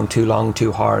 you're going too long,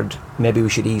 too hard, maybe we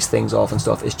should ease things off and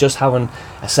stuff. It's just having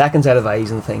a second set of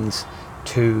eyes and things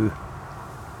to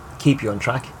keep you on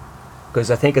track.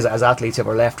 Because I think as athletes, if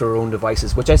we're left to our own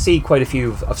devices, which I see quite a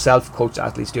few of self-coached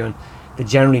athletes doing, they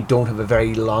generally don't have a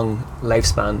very long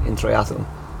lifespan in triathlon.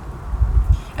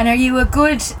 And are you a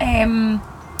good, I'm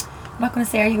not going to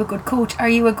say are you a good coach, are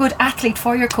you a good athlete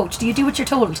for your coach? Do you do what you're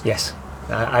told? Yes.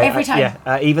 Every time?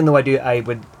 Yeah, even though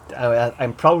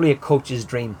I'm probably a coach's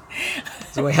dream.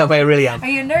 That's the way I really am. Are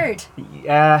you a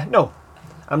nerd? No,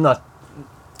 I'm not.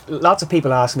 Lots of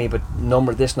people ask me about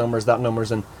this numbers, that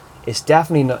numbers, and it's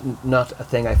definitely not a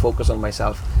thing I focus on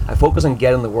myself. I focus on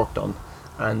getting the work done,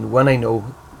 and when I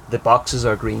know the boxes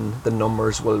are green, the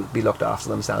numbers will be looked after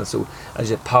themselves. So as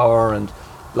your power and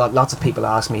lots of people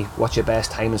ask me what's your best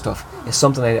time and stuff. It's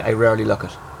something I rarely look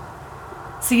at.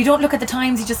 So you don't look at the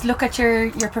times, you just look at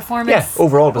your performance? Yeah,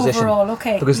 overall position. Overall,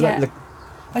 okay. Because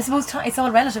I suppose it's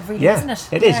all relative, really, yeah, isn't it?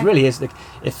 It is, really is. Like,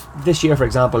 if this year, for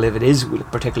example, if it is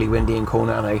particularly windy in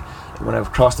Kona, and when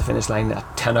I've crossed the finish line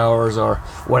at 10 hours or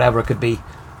whatever it could be,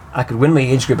 I could win my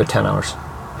age group at 10 hours.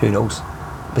 Who knows?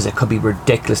 Because it could be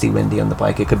ridiculously windy on the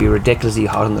bike, it could be ridiculously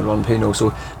hot on the run, who knows?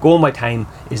 So going by time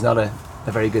is not a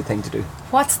very good thing to do.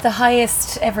 What's the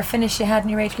highest ever finish you had in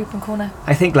your age group in Kona?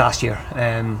 I think last year.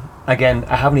 Again,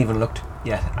 I haven't even looked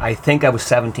yet. I think I was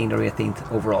 17th or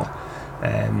 18th overall.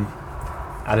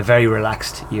 Had a very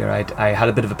relaxed year. I had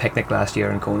a bit of a picnic last year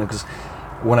in Kona, because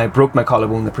when I broke my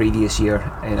collarbone the previous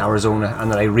year in Arizona, and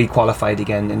then I re-qualified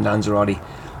again in Lanzarote,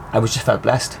 I just felt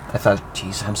blessed. I felt,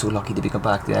 geez, I'm so lucky to be come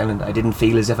back to the island. I didn't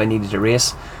feel as if I needed to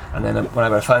race. And then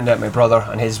when I found out my brother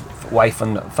and his wife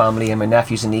and family and my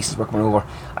nephews and nieces were coming over,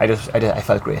 I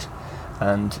felt great.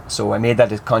 And so I made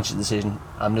that conscious decision.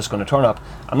 I'm just going to turn up.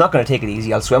 I'm not going to take it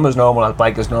easy. I'll swim as normal, I'll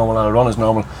bike as normal, I'll run as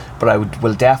normal, but I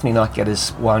will definitely not get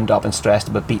as wound up and stressed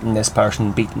about beating this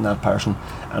person, beating that person.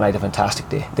 And I had a fantastic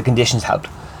day. The conditions helped.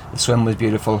 The swim was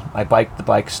beautiful. I biked the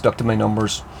bike, stuck to my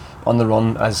numbers. On the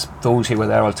run, as those who were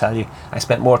there will tell you, I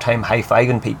spent more time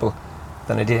high-fiving people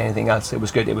than I did anything else. It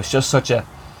was good. It was just such a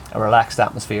relaxed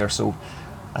atmosphere. So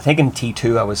I think in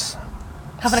T2 I was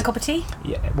having a cup of tea?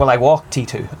 Yeah, well, I walked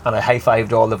T2 and I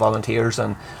high-fived all the volunteers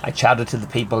and I chatted to the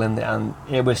people and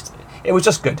it was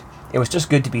just good. It was just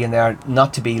good to be in there,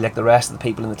 not to be like the rest of the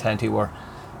people in the tent who were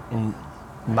in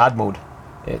mad mode.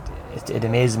 It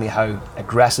amazes me how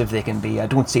aggressive they can be. I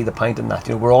don't see the point in that.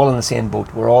 You know, we're all in the same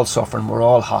boat. We're all suffering. We're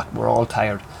all hot. We're all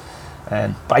tired.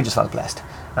 But I just felt blessed.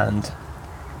 And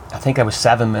I think I was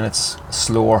 7 minutes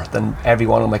slower than every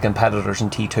one of my competitors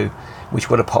in T2, which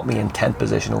would have put me in 10th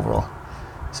position overall.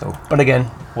 So, but again,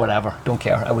 whatever. Don't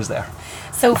care. I was there.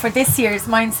 So for this year's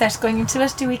mindset going into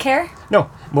it, do we care? No,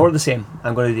 more of the same.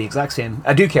 I'm going to do the exact same.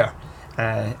 I do care.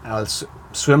 I'll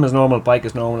swim as normal, bike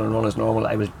as normal, and run as normal.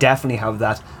 I will definitely have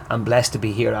that. I'm blessed to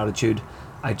be here attitude.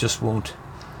 I just won't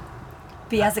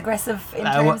be as aggressive in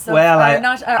terms of or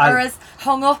as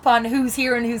hung up on who's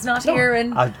here and who's not here.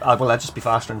 And I'll just be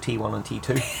faster in T1 and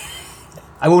T2.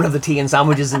 I won't have the tea and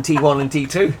sandwiches in T1 and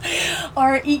T2.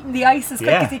 Or eating the ice as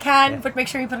quick as you can, but make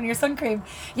sure you put on your sun cream.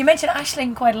 You mentioned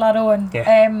Aisling quite a lot, Owen.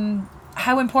 Yeah.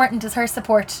 How important is her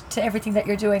support to everything that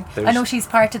you're doing? I know she's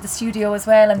part of the studio as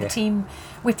well and the team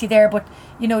with you there, but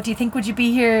you know, do you think would you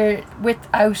be here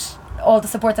without all the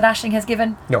support that Aisling has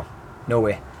given? No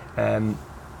way.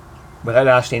 Without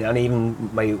Aisling and even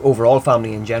my overall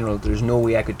family in general, there's no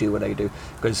way I could do what I do,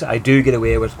 because I do get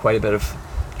away with quite a bit of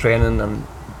training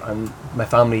and my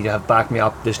family have backed me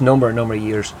up this number of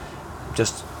years,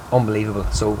 just unbelievable.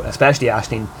 So especially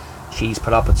Aisling, she's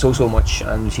put up with so much,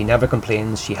 and she never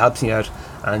complains. She helps me out,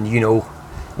 and you know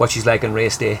what she's like on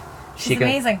race day. She's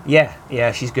amazing.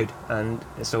 Yeah, she's good, and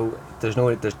so there's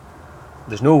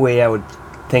no way I would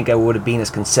think I would have been as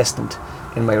consistent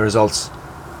in my results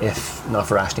if not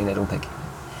for Aisling, I don't think.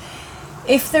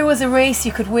 If there was a race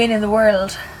you could win in the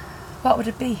world, what would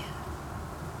it be?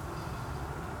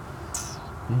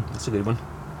 That's a good one.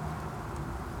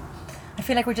 I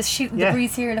feel like we're just shooting the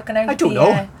breeze here, looking out.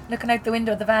 Looking out the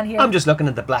window of the van here. I'm just looking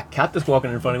at the black cat that's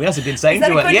walking in front of me. That's a good sign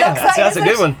to it. Yeah, that's a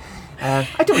good one.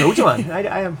 I don't know, Joanne.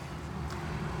 I am.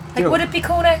 Like, would it be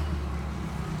Kona?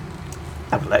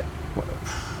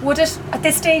 Would it, at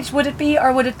this stage, would it be,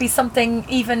 or would it be something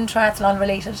even triathlon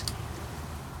related?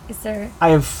 Is there?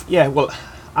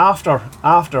 After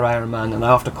Ironman and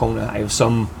after Kona, I have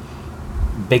some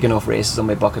big enough races on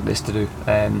my bucket list to do,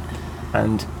 and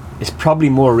it's probably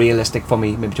more realistic for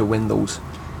me maybe to win those.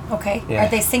 Okay. Yeah. Are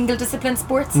they single discipline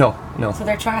sports? No. So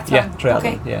they're triathlon? Yeah, triathlon,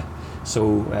 okay. yeah.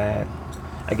 So,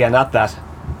 again, at that,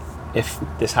 if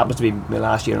this happens to be my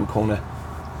last year in Kona,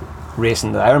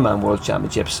 racing the Ironman World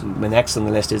Championships, my next on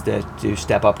the list is to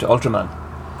step up to Ultraman.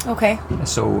 Okay.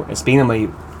 So it's been in my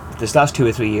this last 2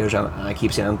 or 3 years, I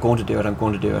keep saying I'm going to do it, and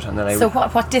then So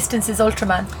what distance is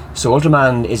Ultraman? So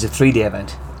Ultraman is a 3-day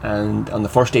event, and on the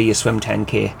first day you swim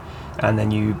 10k, and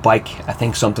then you bike, I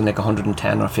think something like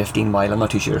 110 or 15 mile, I'm not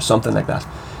too sure, something like that,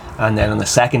 and then on the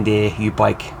second day you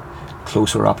bike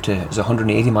closer up to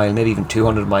 180 mile, maybe even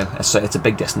 200 mile. It's a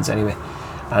big distance anyway,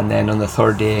 and then on the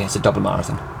third day it's a double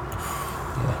marathon.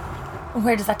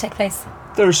 Where does that take place?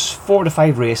 There's 4 to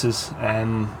 5 races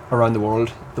around the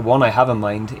world. The one I have in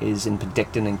mind is in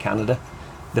Penticton in Canada.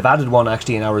 They've added one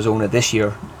actually in Arizona this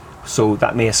year, so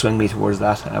that may swing me towards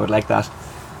that. I would like that.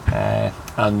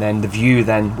 And then the view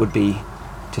then would be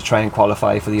to try and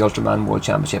qualify for the Ultraman World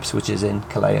Championships, which is in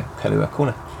Kailua,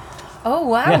 Kona. Oh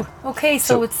wow! Yeah. Okay,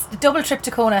 so it's a double trip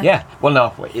to Kona. Yeah. Well,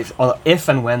 no. If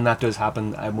and when that does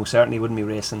happen, I most certainly wouldn't be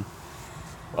racing.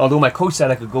 Although my coach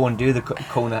said I could go and do the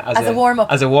Kona as a warm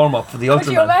up. As a warm up for the Ultraman.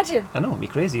 Could you imagine? I know, it'd be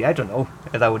crazy. I don't know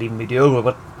if that would even be doable,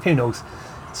 but who knows?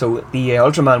 So the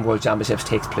Ultraman World Championships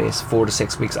takes place 4 to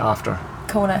 6 weeks after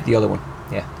Kona. The other one.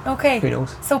 Yeah. Okay. Who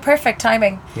knows? So perfect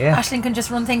timing. Yeah. Aisling can just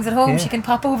run things at home. Yeah. She can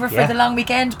pop over for the long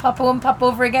weekend, pop home, pop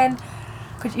over again.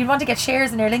 You'd want to get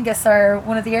shares in Aer Lingus or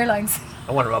one of the airlines.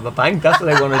 I want to rob a bank. That's what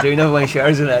I want to do now. My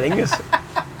shares in Aer Lingus.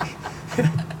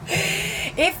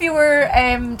 If you were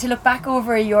to look back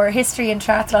over your history in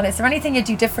triathlon, is there anything you'd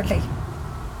do differently?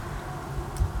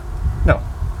 No.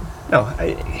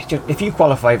 If you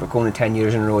qualify for Kona 10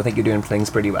 years in a row, I think you're doing things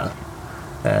pretty well.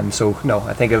 So no,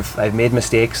 I think I've made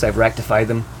mistakes. I've rectified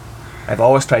them. I've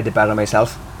always tried to better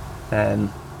myself.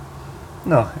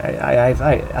 No,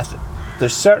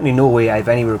 there's certainly no way I have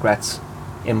any regrets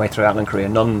in my triathlon career.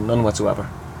 None whatsoever.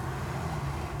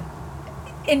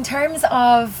 In terms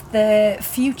of the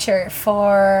future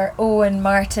for Owen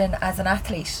Martin as an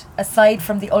athlete, aside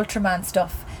from the Ultraman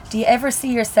stuff, do you ever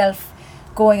see yourself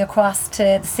going across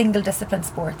to the single discipline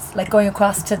sports, like going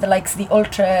across to the likes of the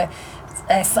ultra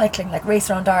cycling, like Race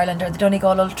Around Ireland or the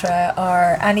Donegal Ultra,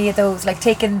 or any of those, like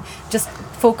just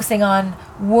focusing on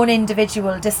one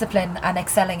individual discipline and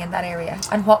excelling in that area?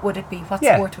 And what would it be? What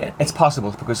sport would it be? It's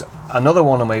possible, because another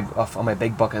one on my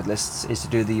big bucket lists is to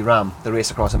do the RAM, the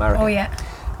Race Across America. Oh yeah.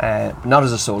 Not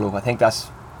as a solo. I think that's,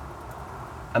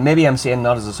 and maybe I'm saying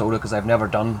not as a solo because I've never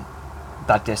done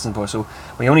that distance before. So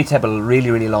my only typical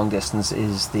really long distance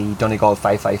is the Donegal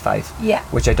 555. Yeah.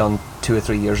 Which I done 2 or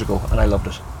 3 years ago, and I loved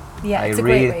it. Yeah, it's a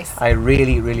great race. I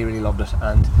really loved it,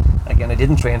 and again, I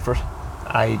didn't train for it.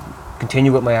 I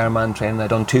continued with my Ironman training. I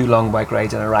done 2 long bike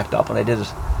rides and I racked up and I did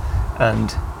it.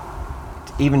 And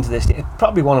even to this day, it's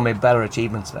probably one of my better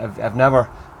achievements. I've never,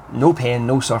 no pain,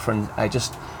 no suffering.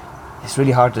 It's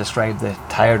really hard to describe the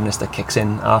tiredness that kicks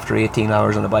in after 18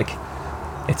 hours on a bike.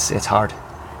 It's hard.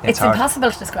 It's hard.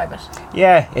 Impossible to describe it.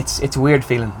 Yeah, it's a weird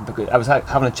feeling, because I was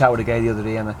having a chat with a guy the other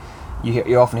day, and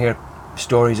you often hear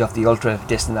stories of the ultra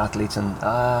distant athletes and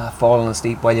falling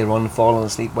asleep while you run, falling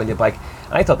asleep while you bike.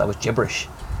 And I thought that was gibberish.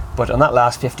 But on that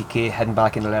last 50k heading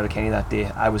back into Letterkenny that day,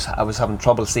 I was having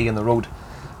trouble seeing the road,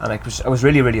 and I was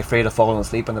really afraid of falling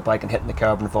asleep on the bike and hitting the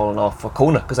curb and falling off for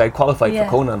Kona, because I qualified for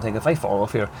Kona, and thinking, if I fall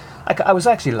off here, I was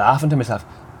actually laughing to myself.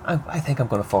 I think I'm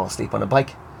going to fall asleep on a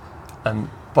bike,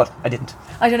 but I didn't.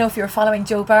 I don't know if you were following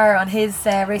Joe Barr on his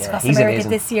Race Across America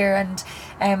amazing. This year,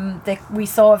 and we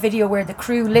saw a video where the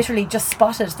crew literally just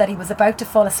spotted that he was about to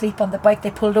fall asleep on the bike.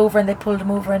 They pulled over and they pulled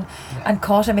him over and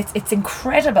caught him. It's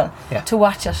incredible to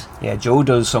watch it. Yeah, Joe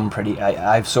does some pretty.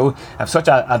 I've such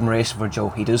admiration for Joe.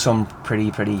 He does some pretty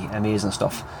amazing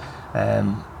stuff,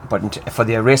 But for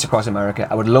the race across America,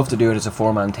 I would love to do it as a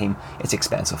 4-man team. It's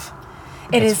expensive.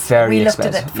 It's very we looked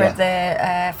expensive.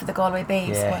 At it for the Galway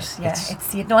Babes, but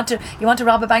it's you want to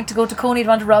rob a bank to go to Coney, you'd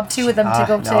want to rob two of them to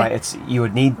go to. No, you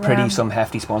would need some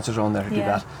hefty sponsors on there to do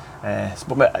that.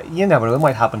 But you never know, it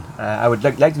might happen. I would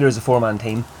like to do it as a 4-man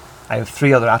team. I have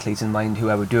 3 other athletes in mind who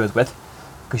I would do it with,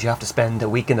 because you have to spend a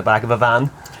week in the back of a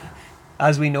van,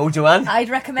 as we know, Joanne. I'd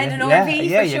recommend an RV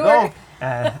for sure.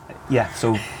 You go.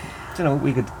 So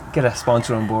we could get a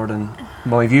sponsor on board, and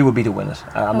my view would be to win it.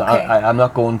 I'm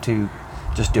not going to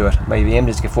just do it. My aim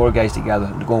is to get 4 guys together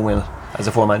and to go and win it as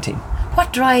a 4-man team.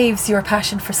 What drives your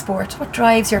passion for sport? What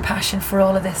drives your passion for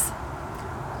all of this?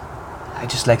 I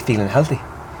just like feeling healthy.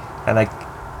 And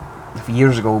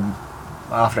years ago,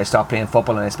 after I stopped playing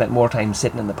football and I spent more time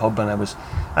sitting in the pub, and I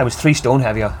was 3 stone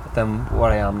heavier than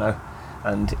what I am now.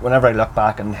 And whenever I look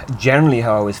back and generally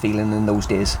how I was feeling in those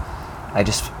days,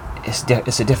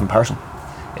 it's a different person.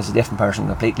 It's a different person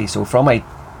completely. So from I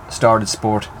started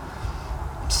sport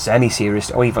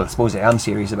semi-serious, I suppose I am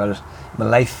serious about it, my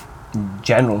life in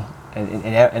general,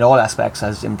 in all aspects,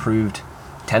 has improved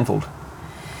tenfold.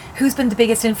 Who's been the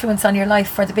biggest influence on your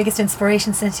life, or the biggest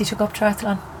inspiration since you took up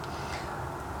triathlon?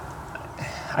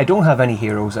 I don't have any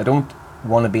heroes. I don't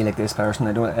want to be like this person.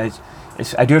 I do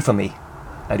it for me.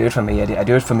 I do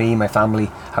it for me, my family,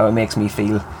 how it makes me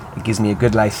feel. It gives me a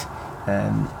good life.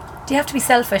 Do you have to be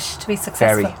selfish to be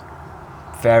successful?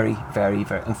 Very, very,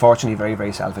 very, unfortunately, very,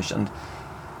 very selfish. And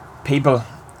people,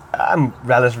 I'm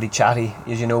relatively chatty,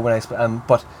 as you know,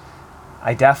 but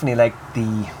I definitely like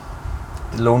the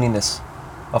loneliness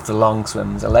of the long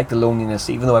swims. I like the loneliness,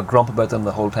 even though I grump about them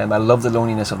the whole time. I love the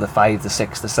loneliness of the 5, the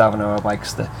 6, the 7-hour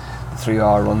bikes, the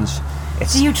 3-hour runs.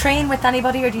 Do you train with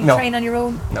anybody, or do you train on your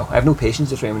own? No, I have no patience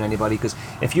to train with anybody, because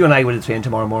if you and I would have trained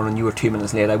tomorrow morning and you were 2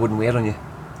 minutes late, I wouldn't wait on you.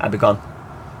 I'd be gone.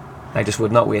 I just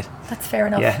would not wait. That's fair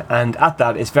enough. Yeah, and at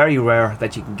that, it's very rare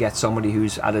that you can get somebody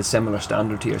who's at a similar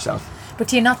standard to yourself. But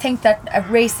do you not think that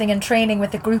racing and training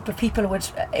with a group of people would,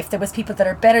 if there was people that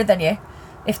are better than you,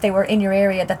 if they were in your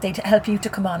area, that they'd help you to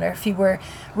come on? Or if you were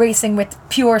racing with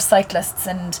pure cyclists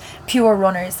and pure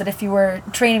runners, that if you were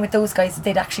training with those guys,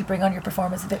 they'd actually bring on your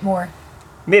performance a bit more?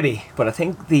 Maybe, but I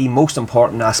think the most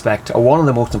important aspect, or one of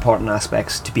the most important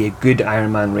aspects to be a good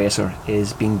Ironman racer,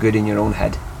 is being good in your own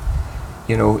head.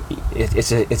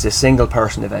 It's a single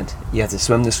person event. You have to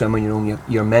swim the swim on your own.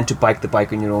 You're meant to bike the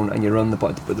bike on your own, and you run the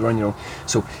run on your own.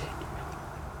 So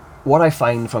what I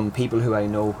find from people who I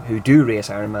know who do race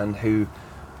Ironman, who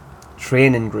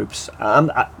train in groups, I'm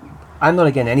not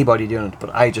against anybody doing it,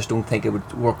 but I just don't think it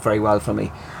would work very well for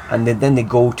me. And then they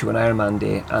go to an Ironman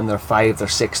day, and they're 5, they're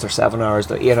 6, they're 7 hours,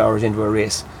 they're 8 hours into a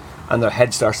race, and their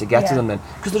head starts to get to them then,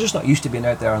 because they're just not used to being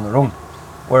out there on their own.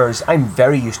 Whereas I'm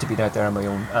very used to being out there on my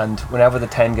own, and whenever the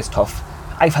time gets tough,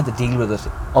 I've had to deal with it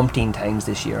umpteen times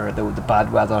this year, the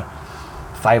bad weather,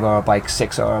 5-hour bikes,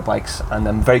 6-hour bikes, and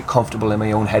I'm very comfortable in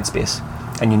my own headspace,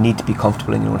 and you need to be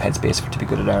comfortable in your own headspace to be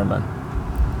good at Ironman.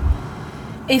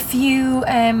 If you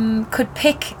could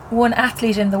pick one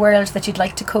athlete in the world that you'd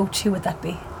like to coach, who would that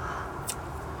be?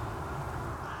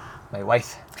 My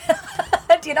wife.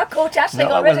 Do you not coach Aisling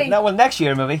already? Well, next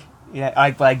year maybe. Yeah,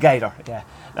 I guide her. Yeah.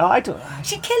 No, I don't.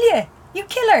 She'd kill you. You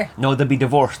kill her. No, they'll be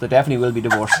divorced. There definitely will be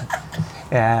divorce.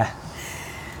 Yeah.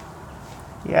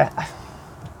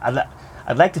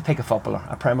 I'd like to pick a footballer,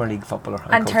 a Premier League footballer,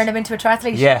 and turn him into a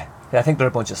triathlete. Yeah, I think they're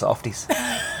a bunch of softies.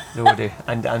 They would do,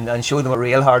 and show them what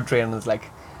real hard training is like.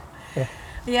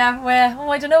 Yeah.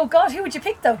 Well, I don't know. God, who would you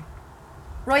pick though?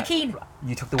 Roy Keane.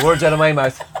 You took the words out of my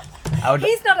mouth.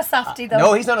 He's not a softie though.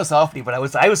 No, he's not a softie, but I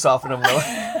was softening him though.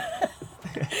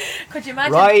 Could you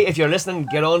imagine? Roy, if you're listening,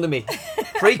 get on to me.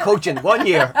 Free coaching, 1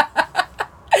 year.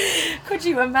 Could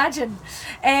you imagine?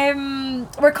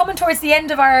 We're coming towards the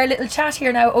end of our little chat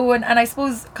here now, Owen, and I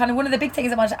suppose kind of one of the big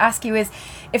things I want to ask you is,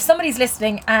 if somebody's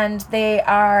listening and they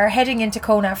are heading into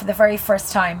Kona for the very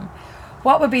first time,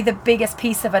 what would be the biggest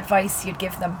piece of advice you'd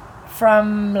give them?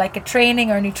 From like a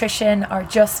training or nutrition, or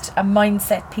just a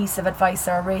mindset piece of advice,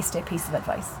 or a race day piece of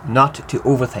advice? Not to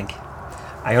overthink.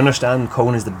 I understand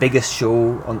Kona is the biggest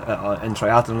show in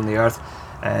triathlon on the earth.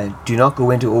 Do not go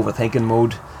into overthinking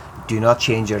mode. Do not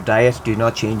change your diet. Do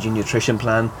not change your nutrition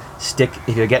plan.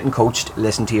 If you're getting coached,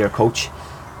 listen to your coach.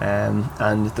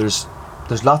 And there's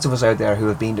lots of us out there who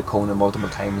have been to Kona multiple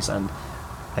times, and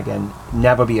again,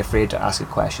 never be afraid to ask a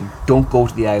question. Don't go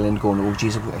to the island going, oh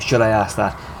geez, should I ask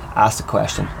that? Ask the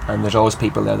question, and there's always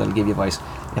people there that'll give you advice.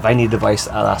 If I need advice,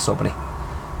 I'll ask somebody.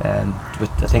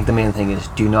 But I think the main thing is,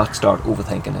 do not start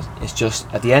overthinking it. It's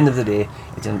just, at the end of the day,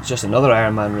 it's just another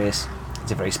Ironman race.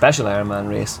 It's a very special Ironman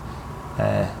race,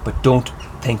 but don't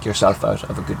think yourself out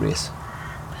of a good race.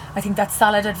 I think that's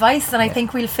solid advice, and I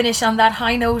think we'll finish on that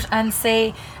high note and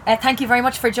say thank you very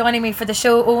much for joining me for the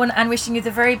show, Owen, and wishing you the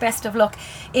very best of luck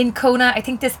in Kona. I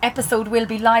think this episode will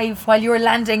be live while you're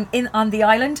landing in on the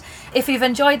island. If you've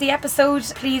enjoyed the episode,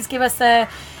 please give us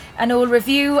an old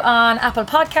review on Apple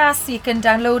Podcasts. You can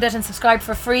download it and subscribe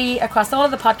for free across all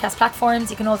of the podcast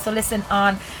platforms. You can also listen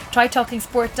on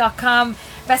trytalkingsport.com.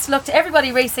 Best of luck to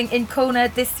everybody racing in Kona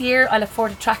this year. I look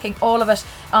forward to tracking all of it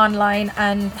online,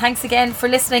 and thanks again for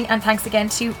listening, and thanks again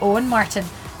to Owen Martin.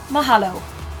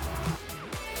 Mahalo.